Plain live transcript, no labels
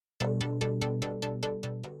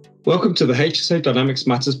Welcome to the HSO Dynamics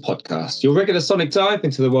Matters podcast, your regular sonic dive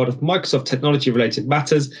into the world of Microsoft technology-related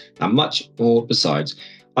matters and much more besides.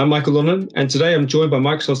 I'm Michael Lonnan, and today I'm joined by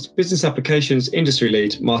Microsoft's Business Applications Industry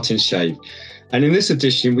Lead, Martin Shave. And in this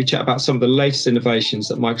edition, we chat about some of the latest innovations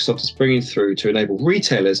that Microsoft is bringing through to enable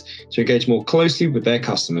retailers to engage more closely with their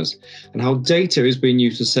customers, and how data is being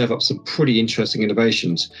used to serve up some pretty interesting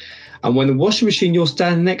innovations. And when the washing machine you're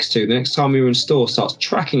standing next to the next time you're in store starts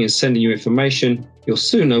tracking and sending you information, you'll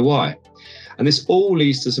soon know why. And this all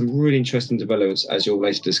leads to some really interesting developments, as you'll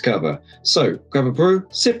later discover. So grab a brew,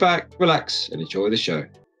 sit back, relax, and enjoy the show.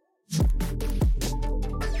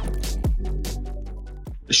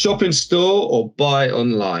 Shop in store or buy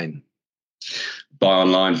online? Buy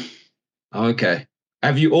online. Okay.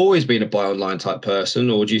 Have you always been a buy online type person,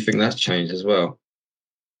 or do you think that's changed as well?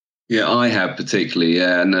 Yeah, I have particularly,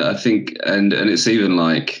 yeah. And I think, and it's even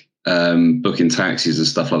like booking taxis and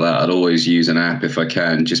stuff like that. I'd always use an app if I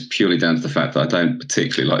can, just purely down to the fact that I don't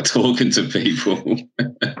particularly like talking to people.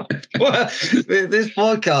 Well, this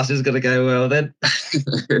podcast is going to go well then.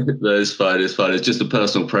 No, it's fine. It's just a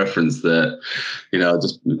personal preference that, I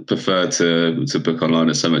just prefer to book online.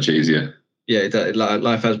 It's so much easier. Yeah,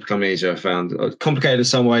 life has become easier, I found. Complicated in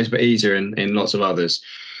some ways, but easier in lots of others.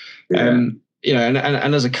 Yeah.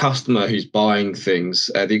 And as a customer who's buying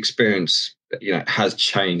things, the experience, has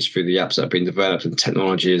changed through the apps that have been developed and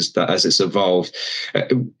technology as it's evolved.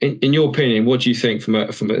 In your opinion, what do you think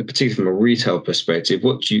particularly from a retail perspective?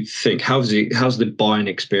 What do you think? How's the buying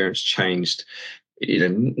experience changed?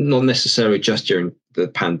 Not necessarily just during the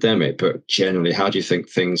pandemic, but generally, how do you think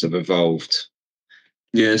things have evolved?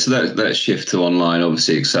 Yeah, so that shift to online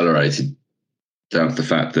obviously accelerated down to the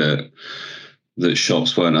fact that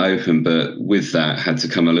shops weren't open, but with that had to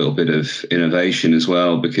come a little bit of innovation as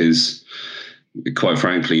well, because quite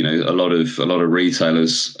frankly, a lot of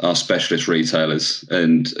retailers are specialist retailers,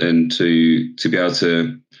 and to be able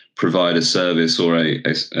to provide a service or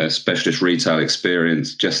a specialist retail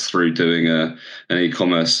experience just through doing an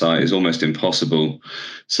e-commerce site is almost impossible.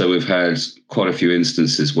 So we've had quite a few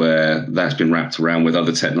instances where that's been wrapped around with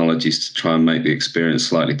other technologies to try and make the experience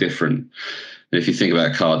slightly different. And if you think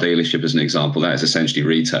about a car dealership as an example, that is essentially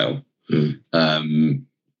retail.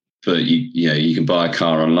 But you can buy a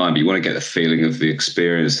car online, but you want to get the feeling of the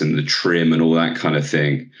experience and the trim and all that kind of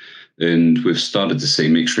thing. And we've started to see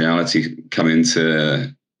mixed reality come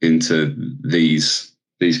into these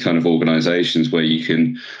kind of organizations where you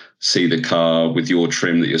can see the car with your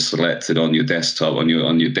trim that you're selected on your desktop, on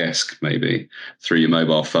your desk, maybe through your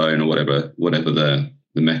mobile phone or whatever the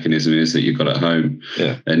mechanism is that you've got at home.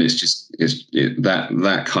 Yeah. And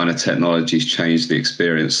that kind of technology has changed the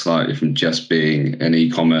experience slightly from just being an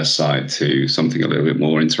e-commerce site to something a little bit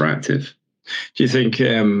more interactive. Do you think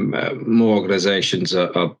more organizations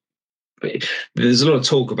are there's a lot of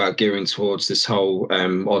talk about gearing towards this whole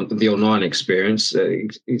on the online experience.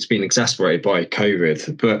 It's been exacerbated by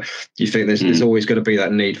COVID, but do you think there's always going to be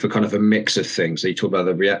that need for kind of a mix of things? So you talk about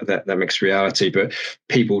that mixed reality, but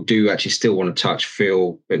people do actually still want to touch,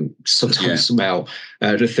 feel, and sometimes smell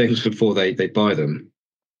the things before they buy them.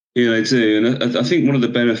 Yeah, I do, and I think one of the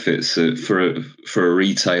benefits for a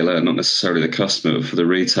retailer, not necessarily the customer, but for the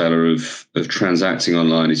retailer of transacting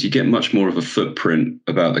online, is you get much more of a footprint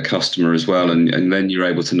about the customer as well, and then you're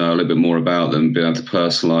able to know a little bit more about them, be able to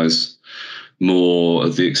personalize more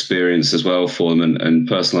of the experience as well for them, and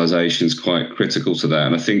personalization is quite critical to that.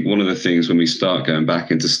 And I think one of the things when we start going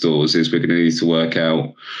back into stores is we're going to need to work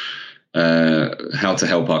out how to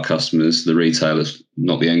help our customers, the retailers,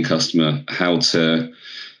 not the end customer, how to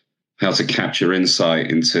capture insight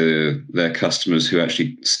into their customers who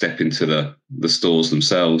actually step into the stores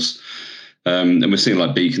themselves. And we're seeing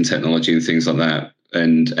like beacon technology and things like that,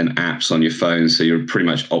 and apps on your phone. So you're pretty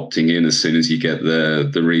much opting in as soon as you get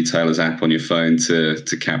the retailer's app on your phone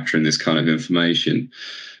to capturing this kind of information,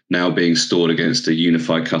 now being stored against a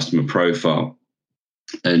unified customer profile.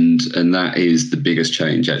 And that is the biggest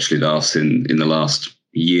change actually that I've seen in the last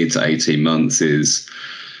year to 18 months is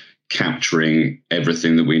capturing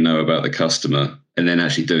everything that we know about the customer and then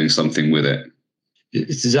actually doing something with it.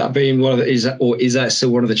 Is that being one of the, is that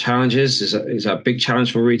still one of the challenges? Is that a big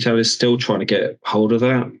challenge for retailers still trying to get hold of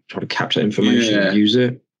that, trying to capture information and use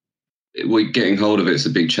it? Well, getting hold of it is a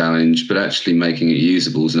big challenge, but actually making it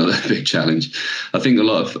usable is another big challenge. I think a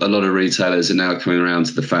lot of retailers are now coming around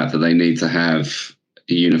to the fact that they need to have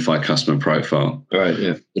a unified customer profile. Right.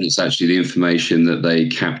 Yeah. But it's actually the information that they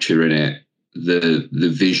capture in it, the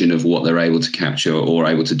vision of what they're able to capture or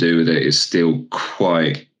able to do with it is still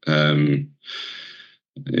quite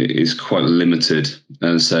limited.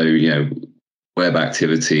 And so, web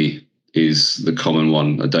activity is the common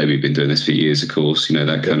one. Adobe have been doing this for years, of course,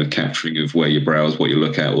 that kind of capturing of where you browse, what you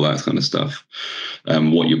look at, all that kind of stuff.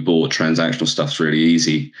 What you bought, transactional stuff's really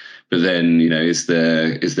easy. But then, is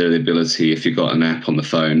there the ability, if you've got an app on the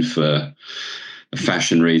phone for a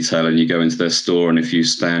fashion retailer and you go into their store, and if you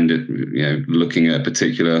stand at, looking at a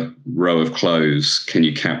particular row of clothes, can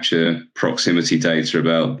you capture proximity data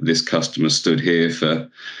about this customer stood here for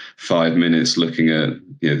 5 minutes looking at,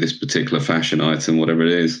 this particular fashion item, whatever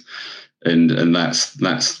it is. And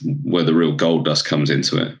that's where the real gold dust comes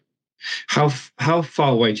into it. How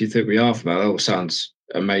far away do you think we are from that? That all sounds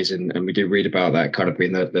amazing, and we do read about that kind of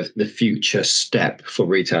being the future step for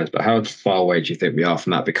retailers. But how far away do you think we are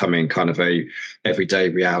from that becoming kind of a everyday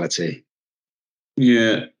reality?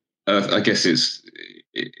 Yeah, I guess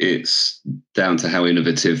it's down to how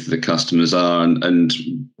innovative the customers are, and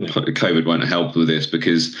COVID won't help with this,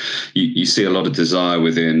 because you see a lot of desire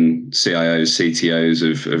within CIOs,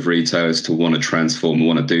 CTOs of retailers to want to transform and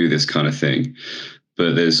want to do this kind of thing.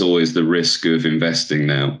 But there's always the risk of investing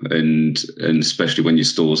now, and especially when your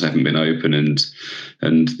stores haven't been open,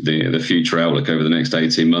 and the future outlook over the next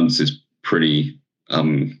 18 months is pretty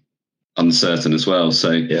uncertain as well.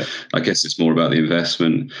 So I guess it's more about the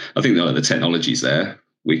investment. I think that the technology's there.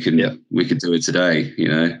 We could do it today,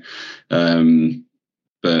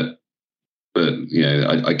 but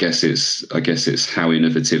I guess it's how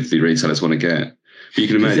innovative the retailers want to get. But you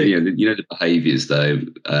can imagine, the behaviours though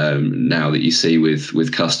now that you see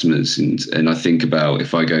with customers, and I think about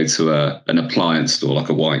if I go to an appliance store like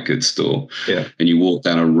a white goods store, and you walk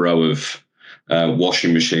down a row of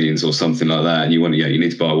washing machines or something like that, and you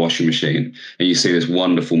need to buy a washing machine, and you see this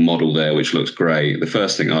wonderful model there which looks great. The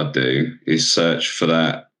first thing I'd do is search for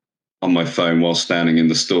that on my phone while standing in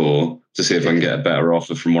the store to see if I can get a better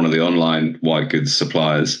offer from one of the online white goods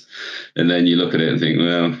suppliers. And then you look at it and think,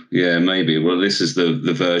 well, yeah, maybe. Well, this is the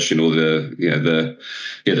version, or the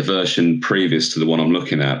version previous to the one I'm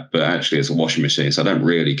looking at, but actually it's a washing machine, so I don't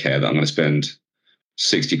really care that I'm going to spend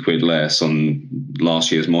 60 quid less on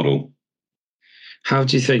last year's model. How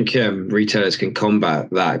do you think retailers can combat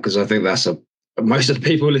that? Because I think most of the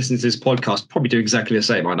people listening to this podcast probably do exactly the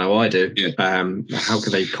same. I know I do. Yeah. How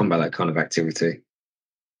can they combat that kind of activity?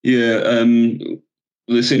 Yeah,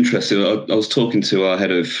 it's interesting. I was talking to our head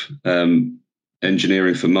of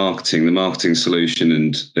engineering for marketing, the marketing solution,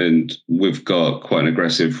 and we've got quite an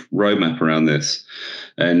aggressive roadmap around this,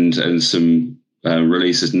 and some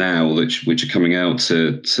releases now which are coming out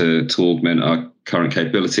to augment our current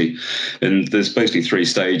capability. And there's basically 3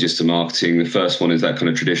 stages to marketing. The first one is that kind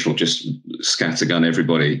of traditional, just scattergun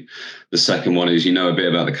everybody. The second one is a bit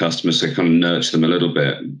about the customer, so kind of nurture them a little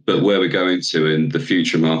bit. But where we're going to in the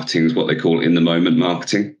future marketing is what they call in the moment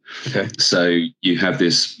marketing. Okay. So you have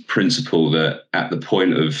this principle that at the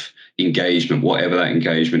point of engagement, whatever that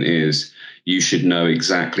engagement is, you should know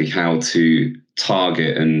exactly how to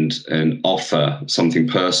target and offer something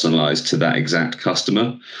personalized to that exact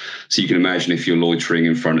customer. So you can imagine if you're loitering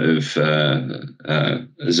in front of a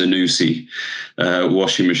Zanussi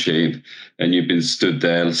washing machine, and you've been stood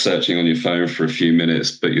there searching on your phone for a few minutes,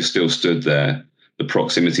 but you're still stood there, the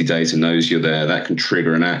proximity data knows you're there. That can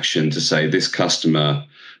trigger an action to say this customer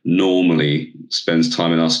normally spends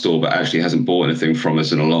time in our store but actually hasn't bought anything from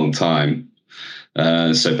us in a long time.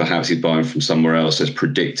 So perhaps he's buying from somewhere else. As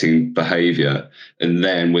predicting behavior, and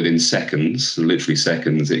then within seconds, literally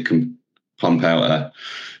seconds, it can pump out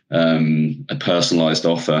a personalized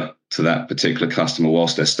offer to that particular customer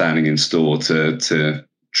whilst they're standing in store to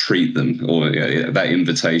treat them, or that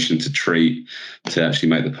invitation to treat, to actually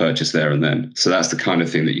make the purchase there and then. So that's the kind of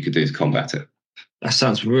thing that you could do to combat it. That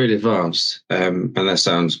sounds really advanced, and that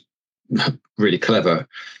sounds really clever.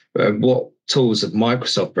 What tools of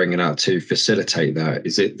Microsoft bringing out to facilitate that?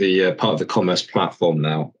 Is it the part of the commerce platform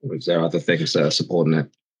now, or is there other things that are supporting it?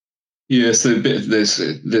 Yeah, so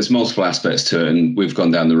there's multiple aspects to it, and we've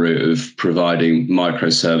gone down the route of providing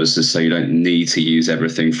microservices, so you don't need to use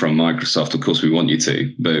everything from Microsoft. Of course, we want you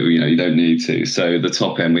to, but you don't need to. So the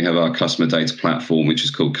top end, we have our customer data platform, which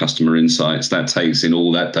is called Customer Insights. That takes in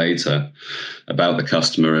all that data about the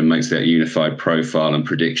customer and makes that unified profile and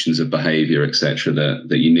predictions of behavior, etc.,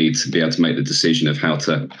 that you need to be able to make the decision of how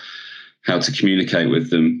to communicate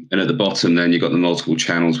with them. And at the bottom, then you've got the multiple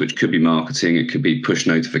channels, which could be marketing, it could be push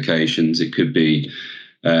notifications, it could be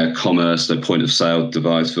commerce, the point of sale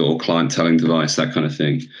device or clienteling device, that kind of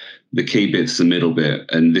thing. The key bit's the middle bit,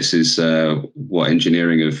 and this is what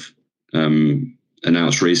engineering have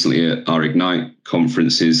announced recently at our Ignite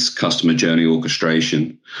conference, is customer journey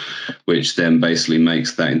orchestration, which then basically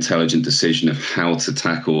makes that intelligent decision of how to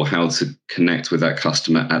tackle, how to connect with that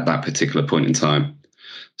customer at that particular point in time.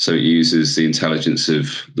 So it uses the intelligence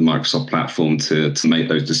of the Microsoft platform to make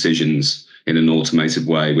those decisions in an automated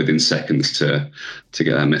way within seconds to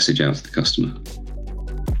get that message out to the customer.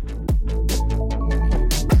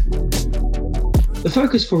 The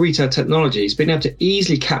focus for retail technology is being able to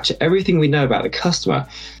easily capture everything we know about the customer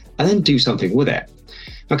and then do something with it.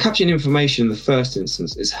 Now, capturing information in the first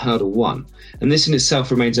instance is hurdle one, and this in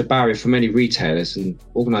itself remains a barrier for many retailers and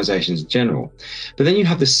organizations in general. But then you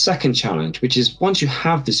have the second challenge, which is once you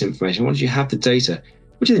have this information, once you have the data,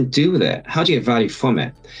 what do you then do with it? How do you get value from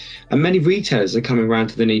it? And many retailers are coming around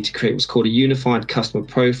to the need to create what's called a unified customer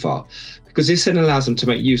profile, because this then allows them to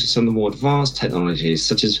make use of some of the more advanced technologies,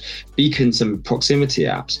 such as beacons and proximity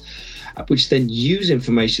apps, which then use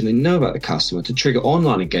information they know about the customer to trigger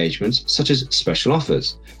online engagements, such as special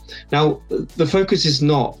offers. Now, the focus is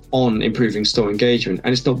not on improving store engagement,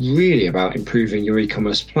 and it's not really about improving your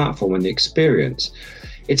e-commerce platform and the experience.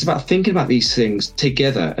 It's about thinking about these things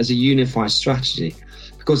together as a unified strategy,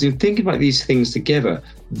 because in thinking about these things together,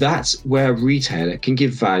 that's where a retailer can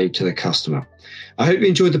give value to the customer. I hope you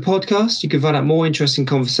enjoyed the podcast. You can find out more interesting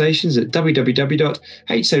conversations at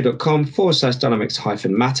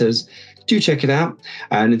www.hso.com/dynamics-matters. Do check it out.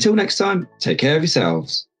 And until next time, take care of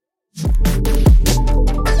yourselves.